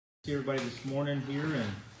See everybody this morning here,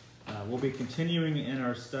 and we'll be continuing in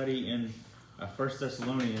our study in 1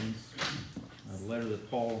 Thessalonians, the letter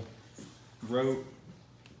that Paul wrote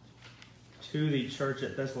to the church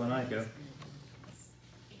at Thessalonica.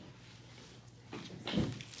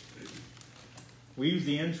 We used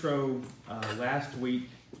the intro last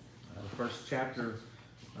week, the first chapter,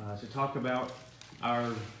 to talk about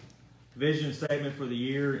our vision statement for the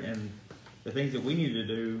year and the things that we need to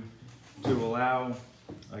do to allow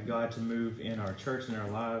God to move in our church and our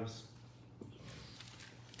lives.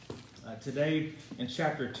 Today, in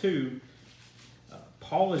chapter 2,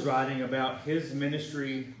 Paul is writing about his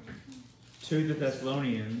ministry to the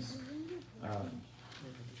Thessalonians.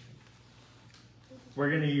 We're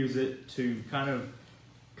going to use it to kind of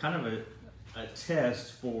a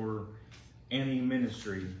test for any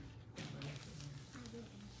ministry.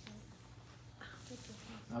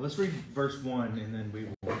 Let's read verse 1 and then we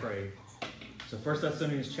will pray. So 1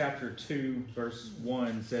 Thessalonians chapter 2, verse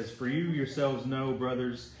 1 says, "For you yourselves know,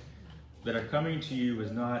 brothers, that our coming to you is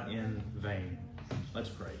not in vain." Let's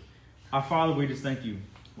pray. Our Father, we just thank you,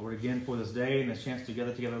 Lord, again for this day and this chance to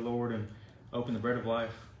gather together, Lord, and open the bread of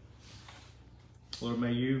life. Lord,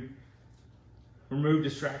 may you remove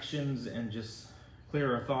distractions and just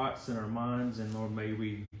clear our thoughts and our minds, and Lord, may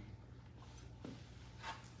we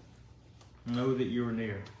know that you are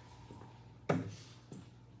near.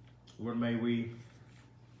 Lord, may we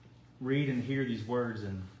read and hear these words,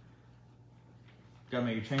 and God,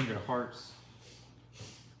 may you change our hearts.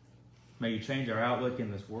 May you change our outlook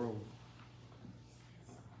in this world.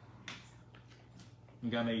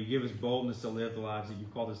 And God, may you give us boldness to live the lives that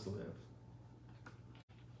you've called us to live.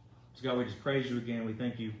 So God, we just praise you again. We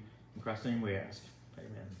thank you. In Christ's name we ask.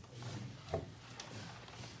 Amen.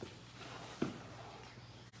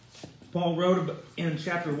 Paul wrote in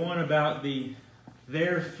chapter 1 about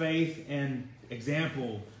their faith and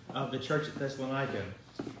example of the church at Thessalonica.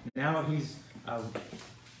 Now he's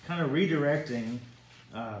kind of redirecting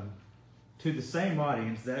to the same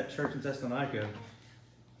audience, that church in Thessalonica.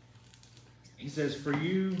 He says, "For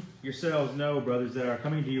you yourselves know, brothers, that our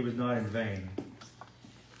coming to you was not in vain."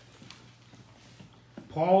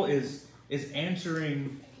 Paul is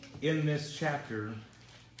answering in this chapter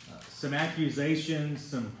some accusations,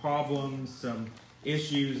 some problems, some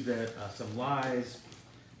issues, that some lies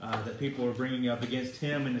that people are bringing up against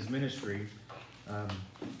him and his ministry.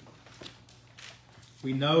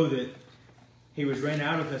 We know that he was ran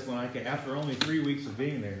out of Thessalonica after only 3 weeks of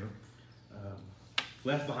being there.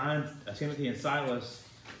 Left behind Timothy and Silas,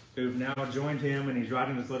 who've now joined him, and he's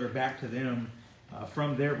writing this letter back to them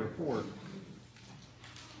from their report.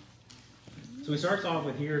 So he starts off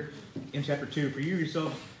with here in chapter 2, "For you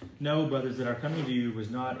yourselves know, brothers, that our coming to you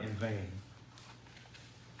was not in vain."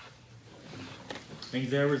 Means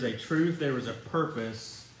there was a truth, there was a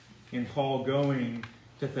purpose in Paul going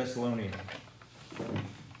to Thessalonica.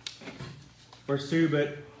 Verse 2,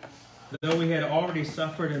 "But though we had already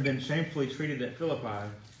suffered and been shamefully treated at Philippi,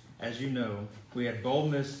 as you know, we had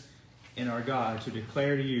boldness in our God to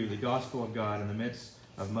declare to you the gospel of God in the midst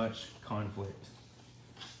of much conflict."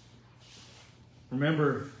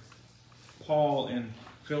 Remember Paul in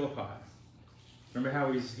Philippi. Remember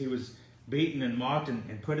how he was beaten and mocked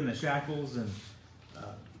and put in the shackles and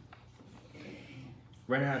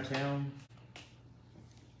ran out of town.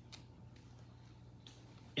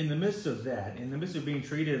 In the midst of that, in the midst of being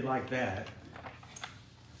treated like that,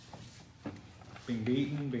 being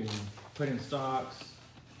beaten, being put in stocks,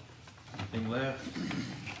 being left,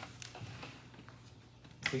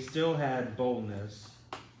 he still had boldness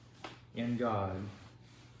in God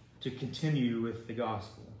to continue with the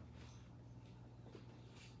gospel.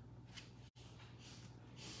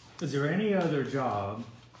 Is there any other job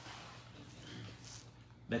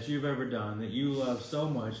that you've ever done that you love so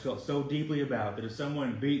much, felt so deeply about, that if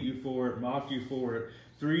someone beat you for it, mocked you for it,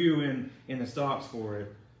 threw you in the stocks for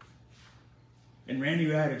it, and ran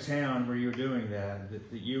you out of town where you were doing that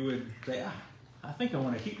you would say, I think I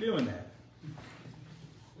want to keep doing that?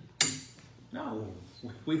 No,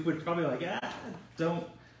 we would probably I don't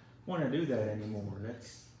want to do that anymore.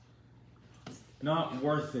 That's not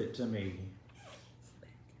worth it to me.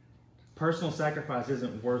 Personal sacrifice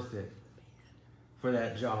isn't worth it for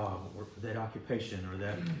that job or for that occupation or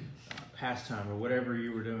that pastime or whatever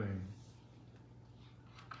you were doing.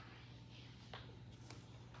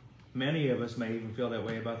 Many of us may even feel that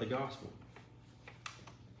way about the gospel.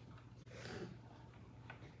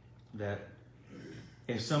 That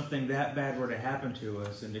if something that bad were to happen to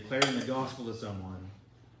us and declaring the gospel to someone,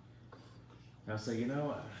 I'll say, maybe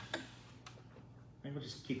I'll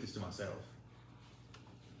just keep this to myself.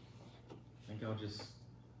 I think I'll just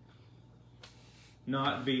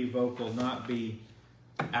not be vocal, not be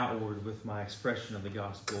outward with my expression of the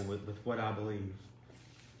gospel, with what I believe.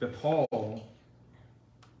 But Paul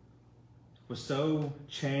was so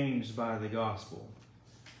changed by the gospel,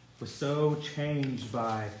 was so changed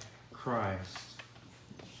by Christ,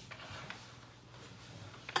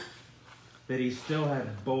 that he still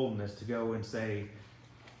had boldness to go and say,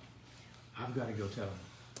 I've got to go tell him.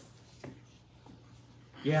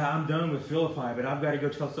 Yeah, I'm done with Philippi, but I've got to go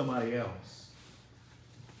tell somebody else.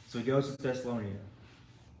 So he goes to Thessalonica.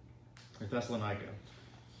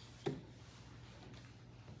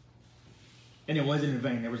 And it wasn't in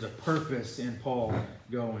vain. There was a purpose in Paul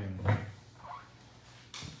going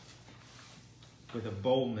with a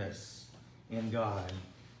boldness in God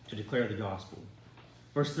to declare the gospel.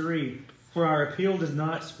 Verse 3, for our appeal does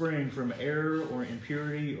not spring from error or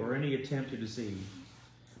impurity or any attempt to deceive.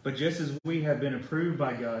 But just as we have been approved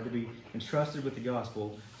by God to be entrusted with the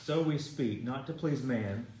gospel, so we speak, not to please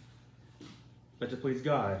man, but to please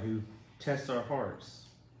God, who tests our hearts.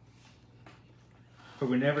 For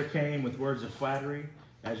we never came with words of flattery,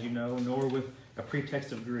 as you know, nor with a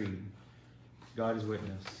pretext of greed. God is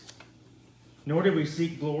witness. Nor did we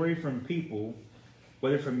seek glory from people,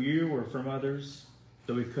 whether from you or from others,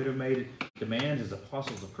 though we could have made demands as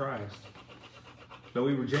apostles of Christ. But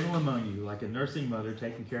we were gentle among you, like a nursing mother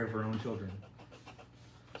taking care of her own children.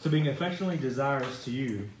 So being affectionately desirous to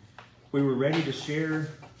you, we were ready to share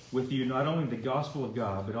with you not only the gospel of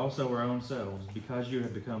God, but also our own selves, because you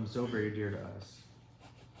have become so very dear to us.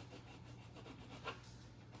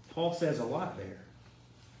 Paul says a lot there.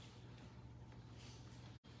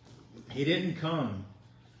 He didn't come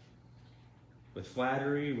with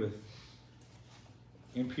flattery, with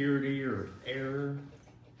impurity or error.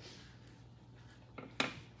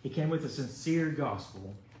 He came with a sincere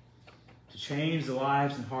gospel to change the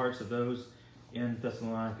lives and hearts of those in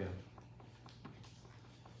Thessalonica.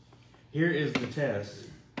 Here is the test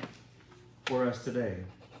for us today.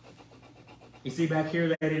 You see, back here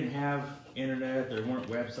they didn't have internet, there weren't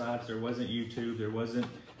websites, there wasn't YouTube, there wasn't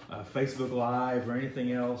Facebook Live or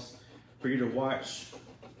anything else for you to watch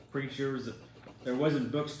preachers. There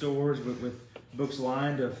wasn't bookstores with books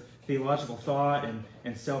lined of theological thought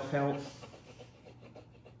and self-help.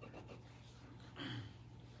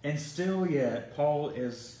 And still yet, Paul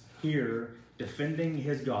is here defending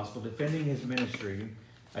his gospel, defending his ministry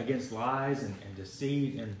against lies and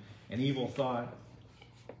deceit and evil thought.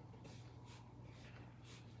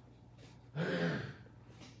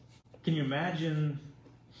 Can you imagine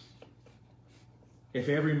if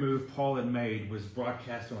every move Paul had made was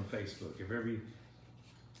broadcast on Facebook?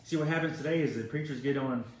 See, what happens today is that preachers get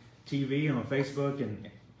on TV and on Facebook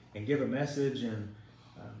and give a message, and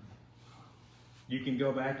you can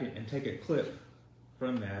go back and take a clip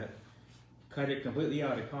from that, cut it completely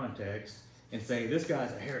out of context, and say, this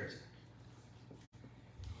guy's a heretic.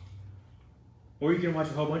 Or you can watch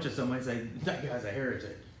a whole bunch of somebody and say, that guy's a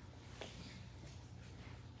heretic.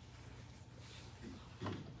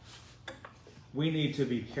 We need to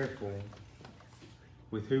be careful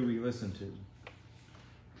with who we listen to.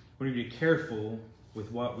 We need to be careful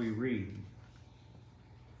with what we read.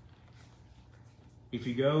 If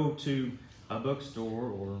you go to a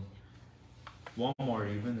bookstore or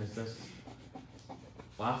Walmart even, that's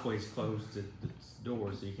Lifeway's closed its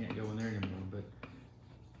doors, so you can't go in there anymore. But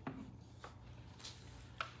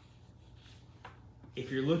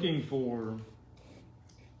if you're looking for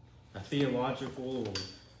a theological or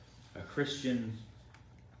a Christian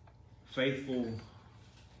faithful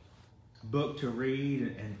book to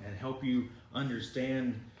read and help you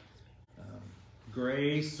understand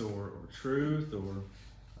grace or truth or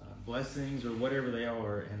blessings or whatever they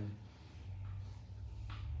are, and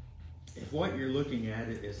if what you're looking at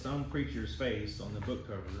is some preacher's face on the book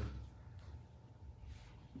cover,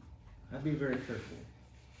 I'd be very careful.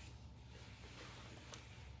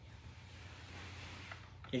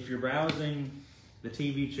 If you're browsing the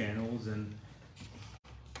TV channels and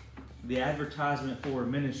the advertisement for a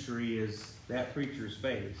ministry is that preacher's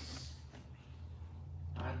face,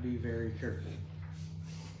 I'd be very careful.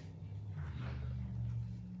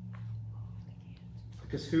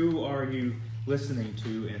 Because who are you listening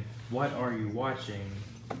to and what are you watching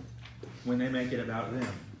when they make it about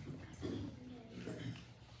them?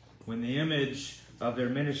 When the image of their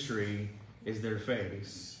ministry is their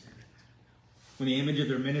face. When the image of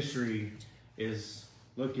their ministry is,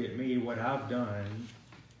 look at me, what I've done,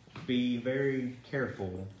 be very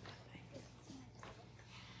careful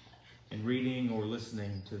in reading or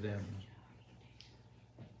listening to them.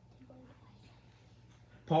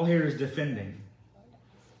 Paul here is defending.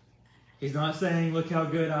 He's not saying, look how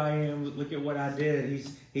good I am, look at what I did.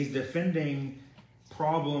 He's defending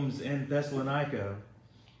problems in Thessalonica,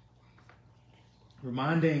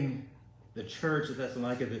 reminding the church of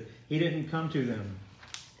Thessalonica that he didn't come to them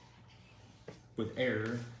with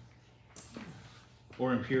error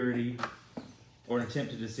or impurity or an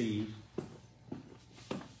attempt to deceive.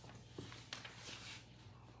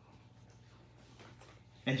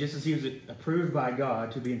 And just as he was approved by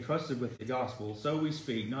God to be entrusted with the gospel, so we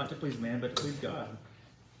speak, not to please man, but to please God.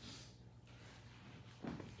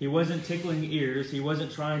 He wasn't tickling ears. He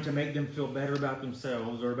wasn't trying to make them feel better about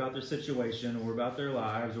themselves or about their situation or about their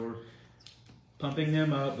lives or pumping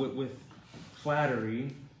them up with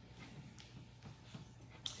flattery.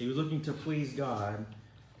 He was looking to please God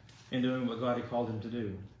in doing what God had called him to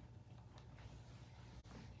do.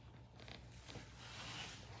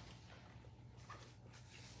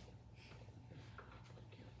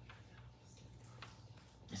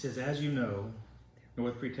 It says, as you know, and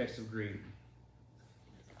with pretext of greed.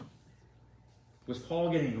 Was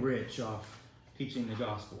Paul getting rich off teaching the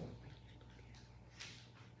gospel?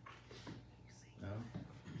 No.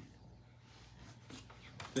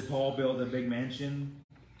 Did Paul build a big mansion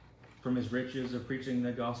from his riches of preaching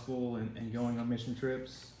the gospel and going on mission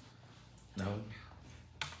trips? No.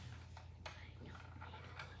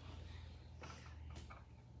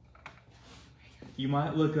 You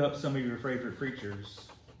might look up some of your favorite preachers,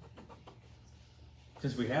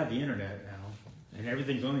 since we have the internet now, and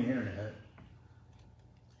everything's on the internet.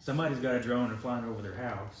 Somebody's got a drone and flying over their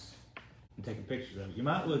house and taking pictures of it. You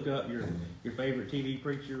might look up your favorite TV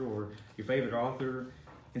preacher or your favorite author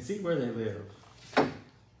and see where they live.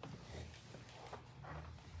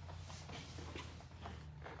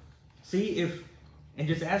 See if, and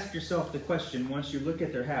just ask yourself the question once you look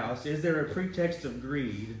at their house, is there a pretext of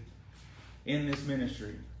greed in this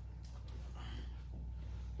ministry?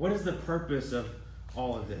 What is the purpose of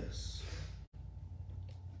all of this?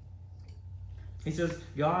 He says,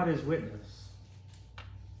 God is witness.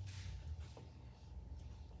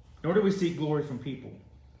 Nor do we seek glory from people.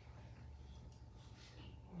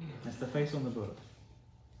 That's the face on the book.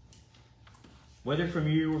 Whether from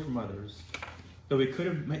you or from others. Though we could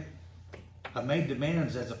have made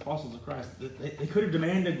demands as apostles of Christ. They could have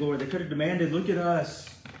demanded glory. They could have demanded, look at us.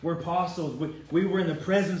 We're apostles. We were in the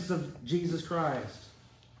presence of Jesus Christ.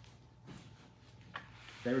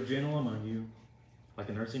 They were gentle among you, like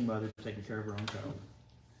a nursing mother taking care of her own child.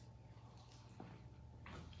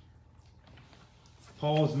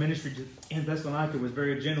 Paul's ministry in Thessalonica was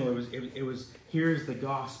very gentle. It was here's the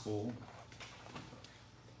gospel.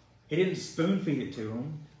 He didn't spoon feed it to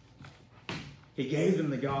them. He gave them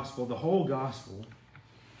the gospel, the whole gospel.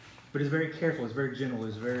 But it's very careful. It's very gentle.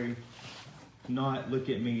 It's very not look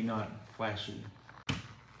at me, not flashy.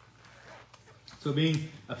 So being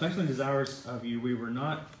affectionately desirous of you, we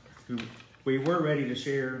were ready to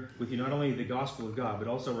share with you not only the gospel of God, but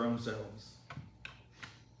also our own selves.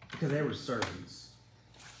 Because they were servants.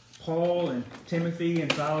 Paul and Timothy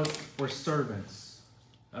and Silas were servants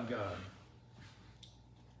of God.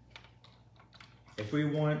 If we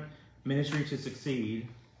want ministry to succeed,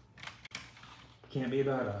 it can't be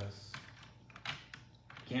about us.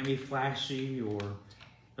 It can't be flashy or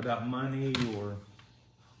about money or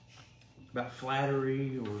about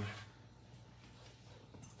flattery or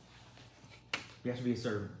you have to be a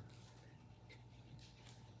servant.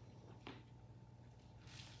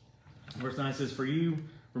 Verse 9 says, for you,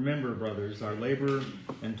 remember, brothers, our labor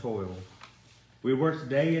and toil. We worked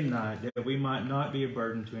day and night that we might not be a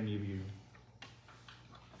burden to any of you,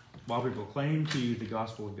 while we proclaim to you the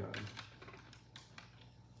gospel of God.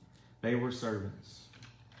 They were servants.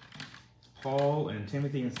 Paul and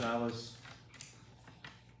Timothy and Silas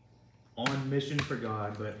on mission for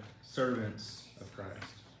God, but servants of Christ.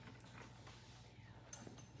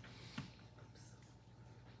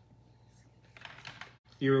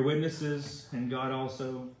 You were witnesses, and God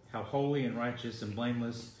also, how holy and righteous and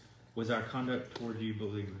blameless was our conduct toward you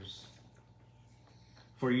believers.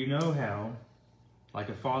 For you know how, like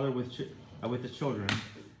a father with the children,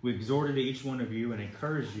 we exhorted each one of you and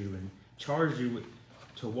encouraged you and charged you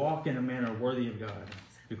to walk in a manner worthy of God,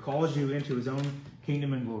 who calls you into his own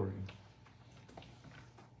kingdom and glory.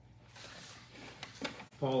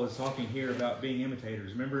 Paul is talking here about being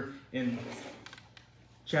imitators. Remember in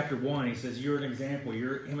chapter 1, he says, you're an example.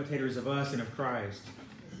 You're imitators of us and of Christ.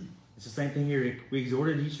 It's the same thing here. We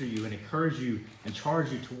exhorted each of you and encouraged you and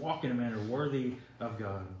charged you to walk in a manner worthy of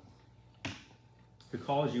God, who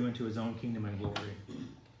calls you into his own kingdom and glory.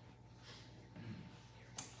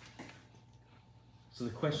 So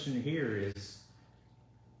the question here is,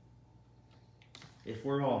 if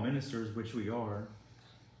we're all ministers, which we are,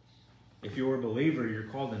 if you're a believer, you're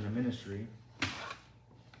called into ministry,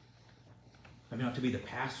 Maybe not to be the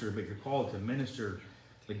pastor, but you're called to minister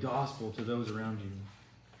the gospel to those around you.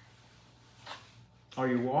 Are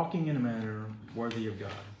you walking in a manner worthy of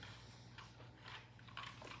God?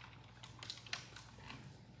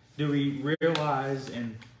 Do we realize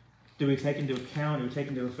and do we take into account, do we take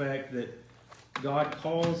into effect that God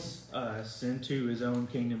calls us into his own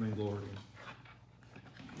kingdom and glory?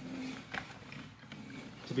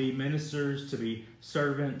 To be ministers, to be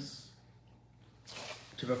servants,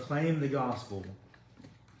 to proclaim the gospel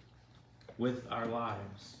with our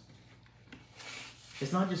lives.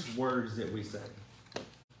 It's not just words that we say.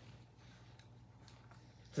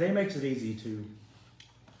 Today makes it easy to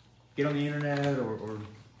get on the internet or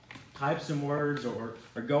type some words or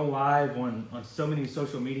go live on so many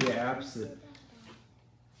social media apps that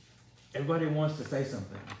everybody wants to say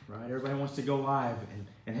something, right? Everybody wants to go live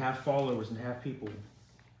and have followers and have people.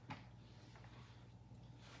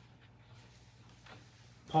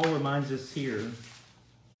 Paul reminds us here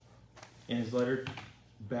in his letter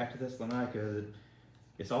back to Thessalonica that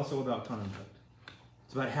it's also about conduct.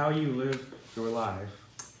 It's about how you live your life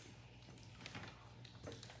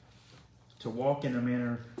to walk in a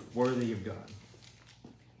manner worthy of God.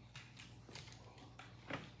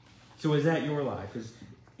 So is that your life?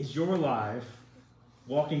 Is your life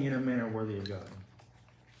walking in a manner worthy of God?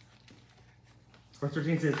 Verse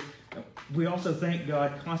 13 says, we also thank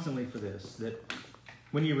God constantly for this, that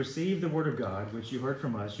when you received the word of God, which you heard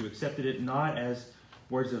from us, you accepted it not as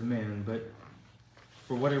words of men, but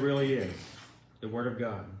for what it really is, the word of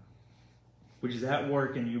God, which is at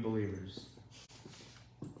work in you believers.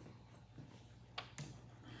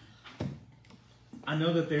 I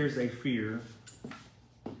know that there's a fear.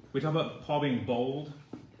 We talk about Paul being bold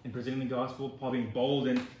in presenting the gospel, Paul being bold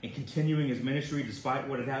in continuing his ministry despite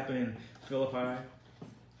what had happened in Philippi.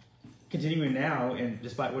 Continuing now, and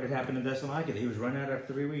despite what had happened in Thessalonica, that he was run out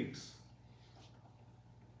after 3 weeks.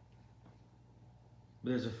 But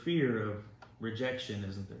there's a fear of rejection,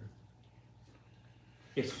 isn't there?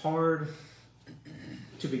 It's hard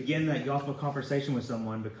to begin that gospel conversation with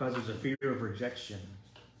someone because there's a fear of rejection.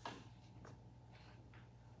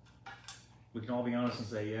 We can all be honest and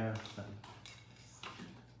say, yeah,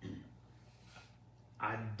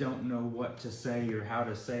 I don't know what to say or how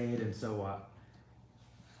to say it, and so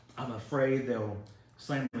I'm afraid they'll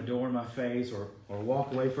slam the door in my face or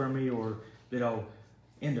walk away from me, or that I'll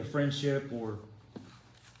end a friendship, or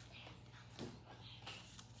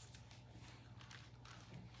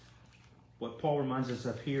what Paul reminds us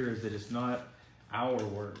of here is that it's not our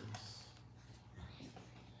words.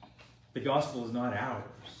 The gospel is not ours.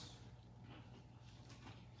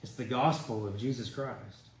 It's the gospel of Jesus Christ.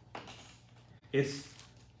 It's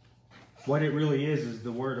what it really is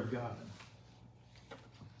the word of God.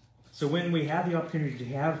 So when we have the opportunity to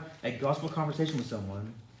have a gospel conversation with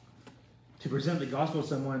someone, to present the gospel to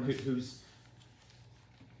someone who's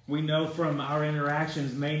we know from our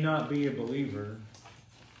interactions may not be a believer,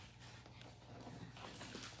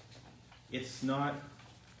 it's not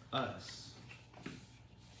us.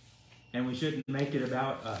 And we shouldn't make it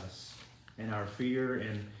about us and our fear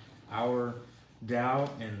and our doubt.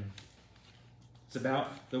 And it's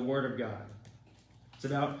about the Word of God. It's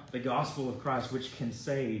about the gospel of Christ, which can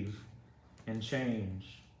save and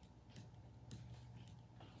change.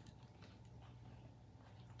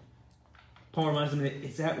 Paul reminds them that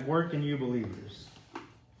it's at work in you believers.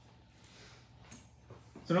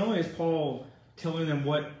 So not only is Paul telling them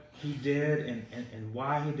what he did and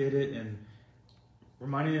why he did it, and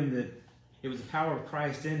reminding them that it was the power of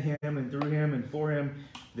Christ in him and through him and for him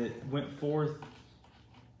that went forth,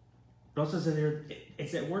 but also said there,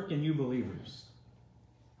 it's at work in you believers.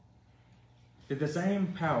 That the same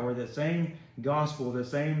power, the same gospel, the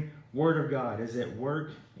same word of God is at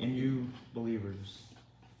work in you believers.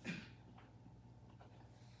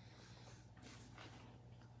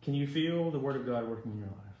 Can you feel the word of God working in your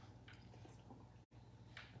life?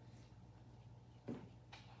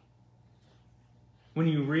 When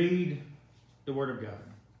you read the word of God,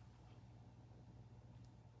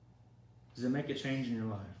 does it make a change in your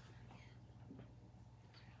life?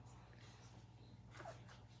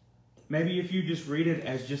 Maybe if you just read it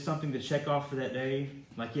as just something to check off for that day,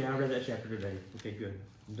 like, yeah, I read that chapter today. Okay, good.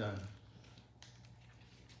 I'm done.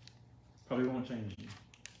 Probably won't change you.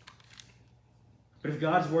 But if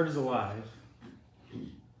God's word is alive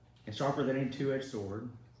and sharper than any two-edged sword,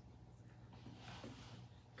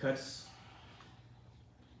 cuts,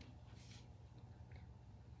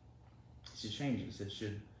 it should change us. It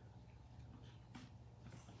should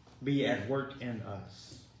be at work in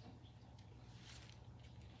us.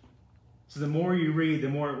 So the more you read, the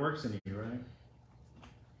more it works in you, right?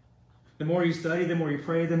 The more you study, the more you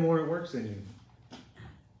pray, the more it works in you.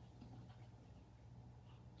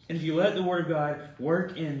 And if you let the Word of God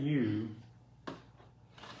work in you,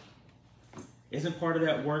 isn't part of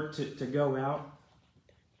that work to go out?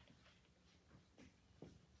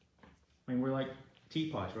 I mean, we're like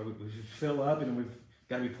teapots, right? We fill up and we've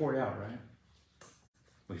got to be poured out, right?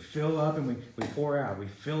 We fill up and we pour out. We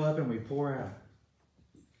fill up and we pour out.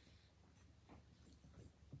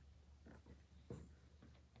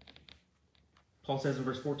 Paul says in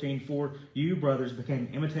verse 14, "For you, brothers, became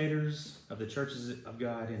imitators of the churches of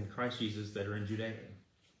God in Christ Jesus that are in Judea.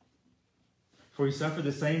 For you suffered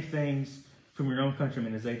the same things from your own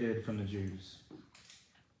countrymen as they did from the Jews."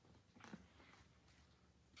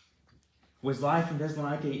 Was life in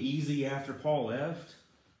Thessalonica easy after Paul left?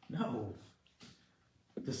 No.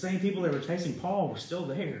 The same people that were chasing Paul were still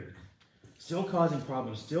there. Still causing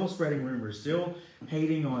problems, still spreading rumors, still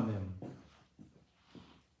hating on them.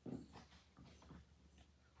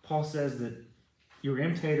 Paul says that you were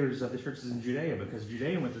imitators of the churches in Judea because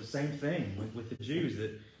Judea went the same thing with the Jews,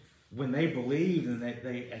 that when they believed and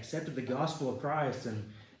they accepted the gospel of Christ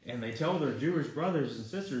and they tell their Jewish brothers and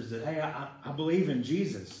sisters that, hey, I believe in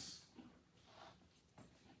Jesus.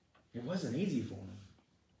 It wasn't easy for them.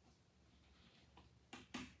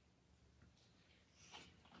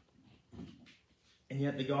 And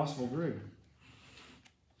yet the gospel grew.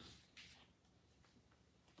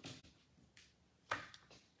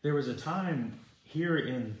 There was a time here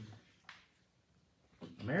in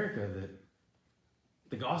America that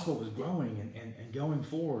the gospel was growing and going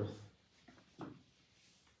forth.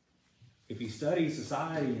 If you study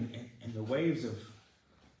society and the waves of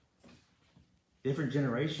different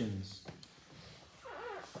generations,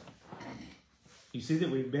 you see that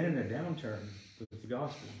we've been in a downturn with the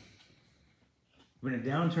gospel. We're in a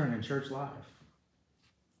downturn in church life.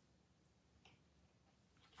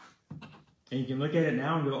 And you can look at it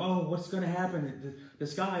now and go, oh, what's going to happen? The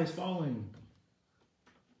sky is falling.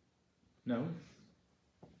 No.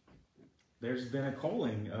 There's been a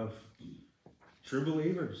calling of true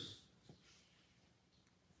believers.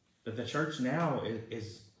 That the church now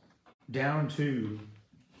is down to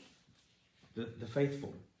the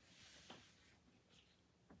faithful.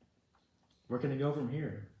 Where can it go from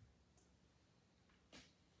here?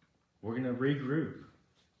 We're going to regroup.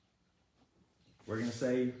 We're going to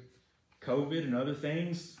say COVID and other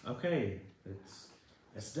things, okay,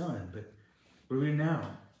 it's done. But what do we do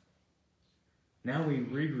now? Now we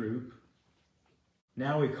regroup.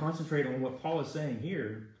 Now we concentrate on what Paul is saying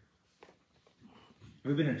here.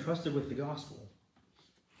 We've been entrusted with the gospel.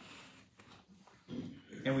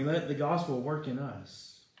 And we let the gospel work in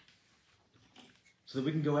us so that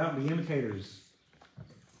we can go out and be imitators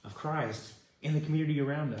of Christ in the community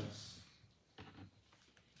around us.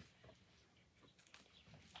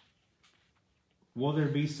 Will there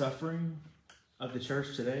be suffering of the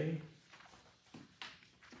church today?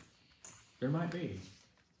 There might be.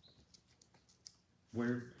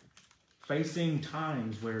 We're facing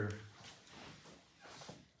times where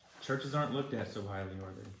churches aren't looked at so highly,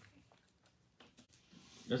 are they?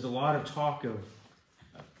 There's a lot of talk of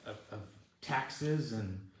taxes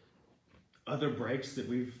and other breaks that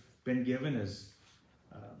we've been given as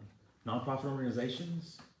nonprofit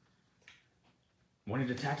organizations, wanting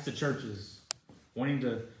to tax the churches, wanting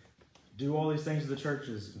to do all these things to the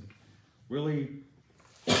churches, and really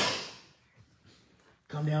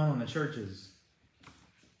come down on the churches.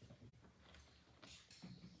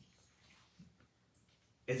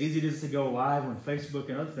 It's easy just to go live on Facebook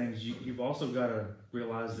and other things. You've also got to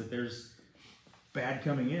realize that there's bad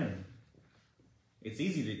coming in. It's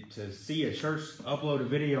easy to see a church upload a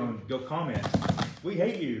video and go comment, "We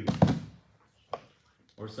hate you,"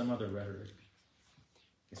 or some other rhetoric.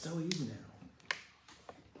 It's so easy now.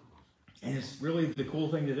 And it's really the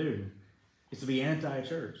cool thing to do. It's to be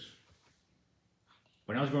anti-church.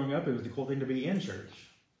 When I was growing up, it was the cool thing to be in church.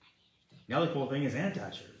 Now the cool thing is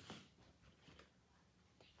anti-church.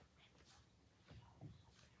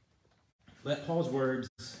 Let Paul's words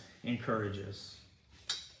encourage us.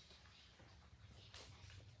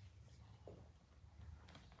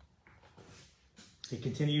 He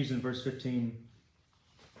continues in verse 15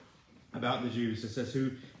 about the Jews. It says,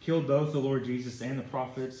 "Who killed both the Lord Jesus and the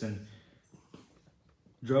prophets and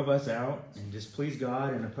drove us out and displeased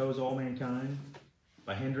God and opposed all mankind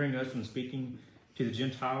by hindering us from speaking to the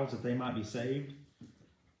Gentiles that they might be saved.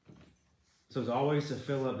 So as always to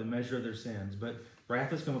fill up the measure of their sins, but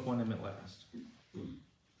wrath has come upon them at last."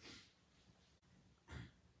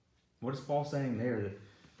 What is Paul saying there? That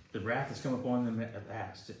the wrath has come upon them at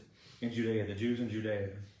last in Judea, the Jews in Judea.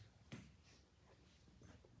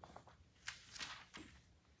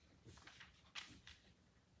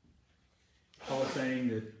 Paul is saying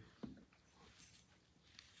that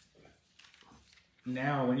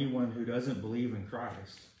now anyone who doesn't believe in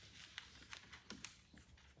Christ,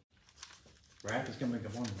 wrath is coming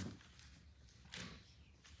upon them.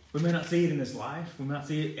 We may not see it in this life. We may not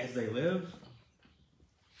see it as they live.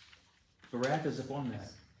 The wrath is upon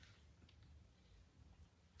that.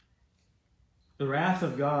 The wrath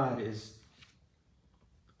of God is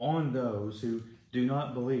on those who do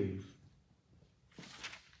not believe.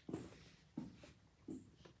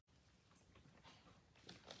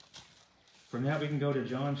 From that we can go to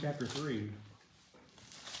John chapter 3.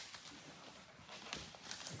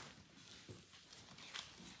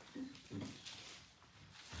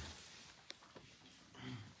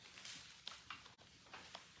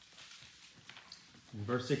 In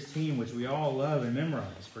verse 16, which we all love and memorize.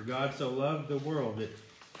 For God so loved the world that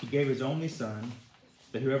he gave his only Son,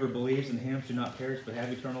 that whoever believes in him should not perish but have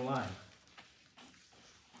eternal life.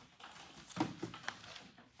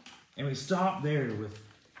 And we stop there with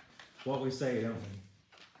what we say, don't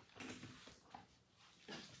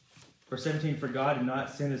we? Verse 17, for God did not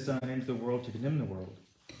send his Son into the world to condemn the world,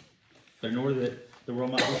 but in order that the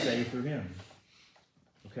world might be saved through him.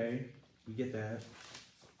 Okay? You get that?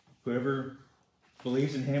 Whoever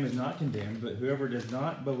believes in him is not condemned, but whoever does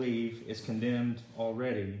not believe is condemned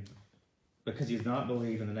already, because he does not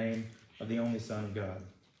believe in the name of the only Son of God.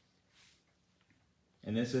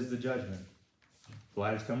 And this is the judgment. The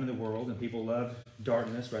light has come into the world, and people love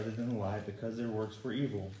darkness rather than the light, because their works were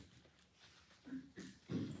evil.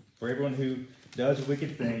 For everyone who does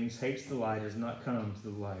wicked things hates the light, does not come to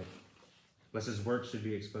the light, lest his works should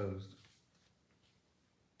be exposed.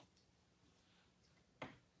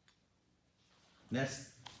 And that's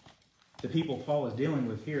the people Paul is dealing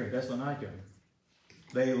with here in Thessalonica.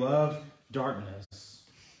 They love darkness,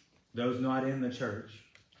 those not in the church.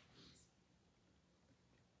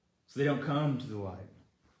 So they don't come to the light.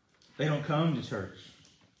 They don't come to church.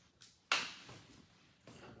 Do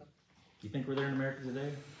you think we're there in America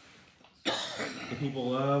today? Do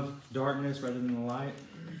people love darkness rather than the light?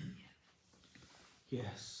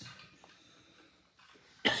 Yes.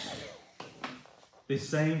 These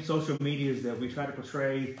same social medias that we try to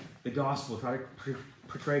portray the gospel, try to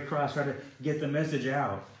portray Christ, try to get the message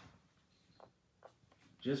out.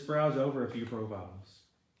 Just browse over a few profiles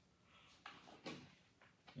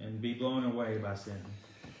and be blown away by sin.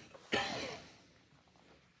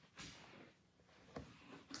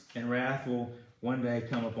 And wrath will one day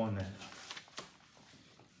come upon that.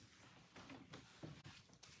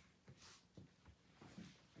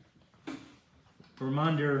 A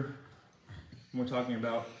reminder, when we're talking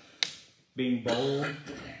about being bold,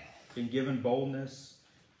 being given boldness,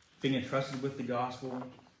 being entrusted with the gospel,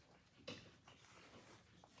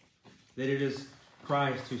 that it is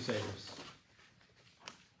Christ who saves.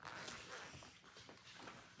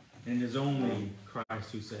 And it is only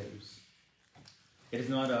Christ who saves. It is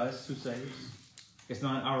not us who saves. It's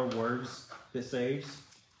not our words that saves.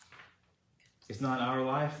 It's not our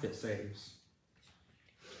life that saves.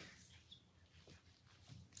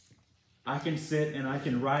 I can sit and I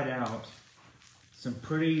can write out some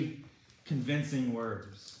pretty convincing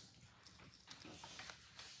words.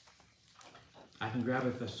 I can grab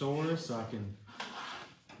a thesaurus, so I can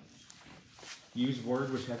use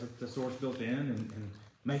Word which has a thesaurus built in and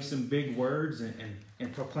make some big words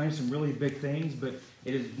and proclaim some really big things, but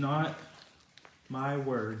it is not my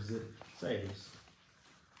words that saves.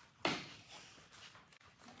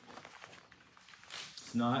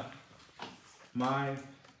 It's not my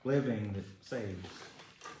living that saves.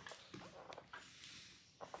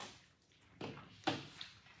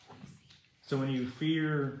 So when you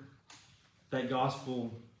fear that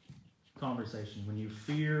gospel conversation, when you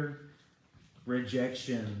fear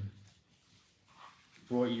rejection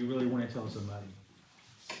for what you really want to tell somebody,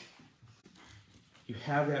 you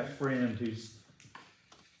have that friend who's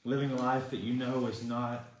living a life that you know is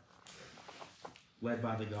not led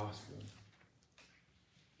by the gospel.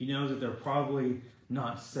 You know that they're probably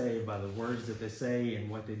not saved by the words that they say and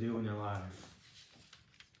what they do in their life.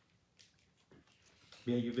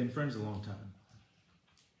 Yeah, you've been friends a long time.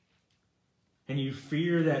 And you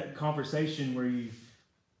fear that conversation where you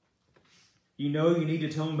know you need to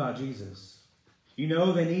tell them about Jesus. You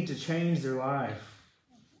know they need to change their life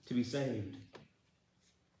to be saved.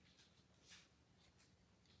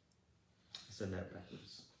 I said that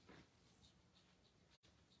backwards.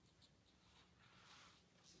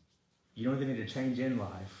 You know they need to change in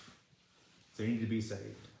life, so you need to be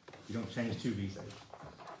saved. You don't change to be saved.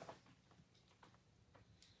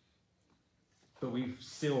 But we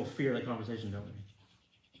still fear that conversation, don't we?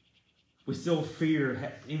 We still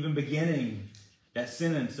fear even beginning that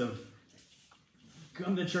sentence of,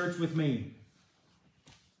 come to church with me.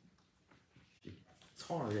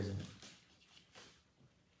 hard, isn't it?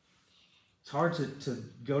 It's hard to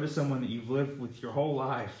go to someone that you've lived with your whole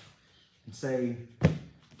life and say,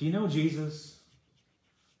 do you know Jesus?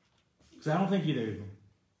 Because I don't think you do.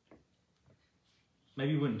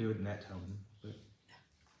 Maybe you wouldn't do it in that tone. But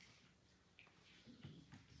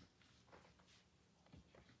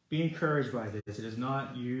be encouraged by this. It is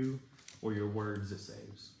not you or your words that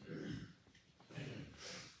saves.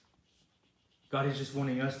 God is just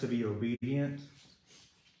wanting us to be obedient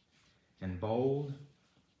and bold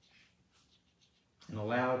and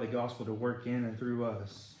allow the gospel to work in and through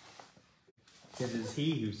us. Because it is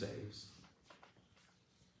He who saves.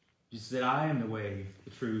 He said, I am the way,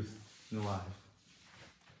 the truth, and the life.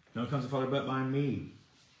 No one comes to the Father but by me.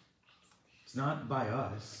 It's not by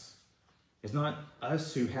us. It's not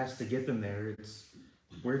us who has to get them there.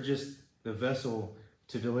 We're just the vessel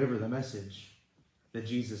to deliver the message that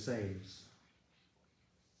Jesus saves.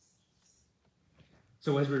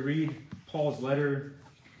 So as we read Paul's letter,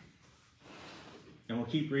 and we'll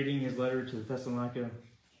keep reading his letter to the Thessalonica,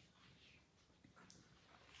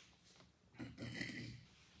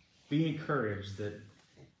 be encouraged that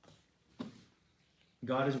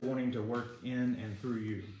God is wanting to work in and through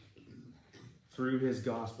you, through His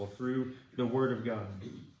gospel, through the Word of God.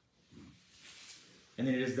 And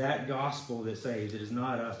it is that gospel that saves. It is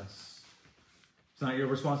not us. It's not your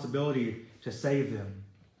responsibility to save them.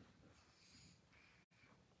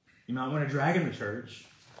 You might want to drag them to church,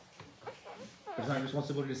 but it's not your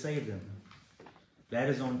responsibility to save them. That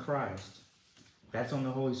is on Christ. That's on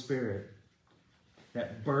the Holy Spirit.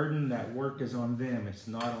 That burden, that work is on them. It's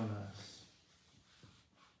not on us.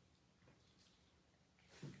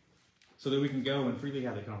 So that we can go and freely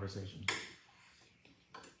have the conversation.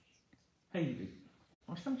 Hey,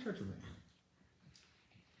 why don't you come to church with me?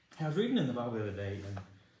 I was reading in the Bible the other day,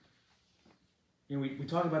 and we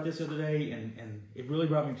talked about this the other day, and it really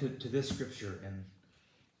brought me to this scripture, and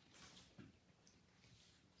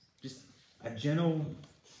just a gentle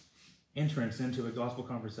entrance into a gospel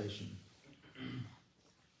conversation.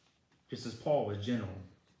 Just as Paul was gentle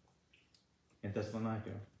in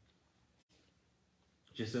Thessalonica.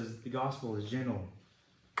 Just as the gospel is gentle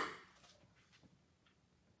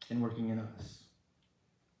in working in us.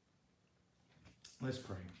 Let's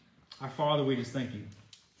pray. Our Father, we just thank you.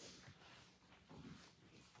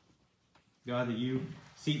 God, that you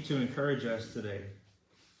seek to encourage us today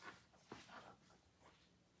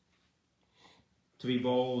to be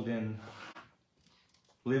bold in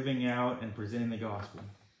living out and presenting the gospel.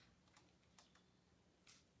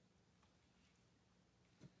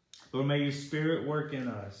 Lord, may your Spirit work in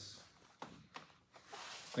us.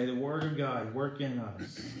 May the Word of God work in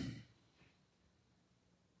us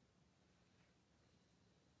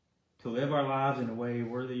to live our lives in a way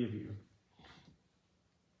worthy of you,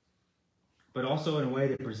 but also in a way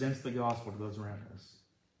that presents the gospel to those around us.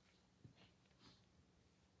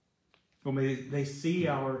 Lord, may they see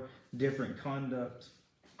our different conduct,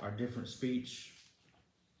 our different speech,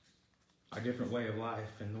 our different way of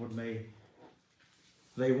life, and Lord, may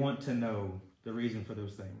they want to know the reason for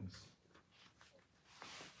those things.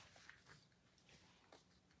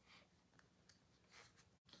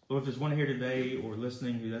 Lord, if there's one here today or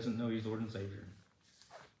listening who doesn't know He's Lord and Savior,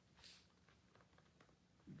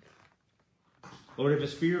 Lord, if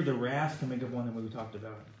it's fear of the wrath coming upon them, we talked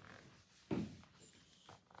about,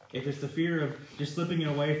 if it's the fear of just slipping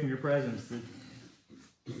away from your presence,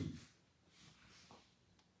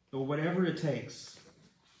 or whatever it takes,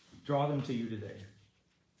 draw them to you today.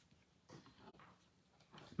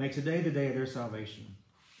 Make today the day of their salvation.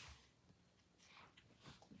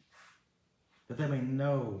 That they may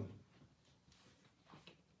know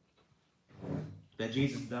that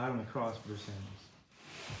Jesus died on the cross for their sins.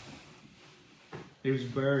 He was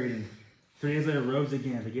buried and 3 days later rose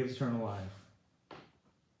again to give us eternal life.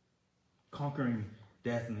 Conquering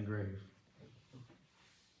death and the grave.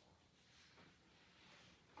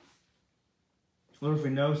 Lord, if we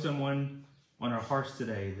know someone on our hearts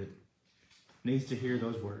today that needs to hear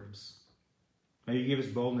those words, may you give us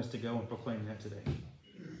boldness to go and proclaim that today.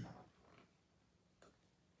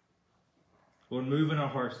 Lord, move in our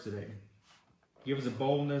hearts today. Give us a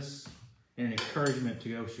boldness and an encouragement to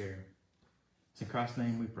go share. It's in Christ's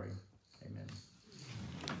name we pray. Amen.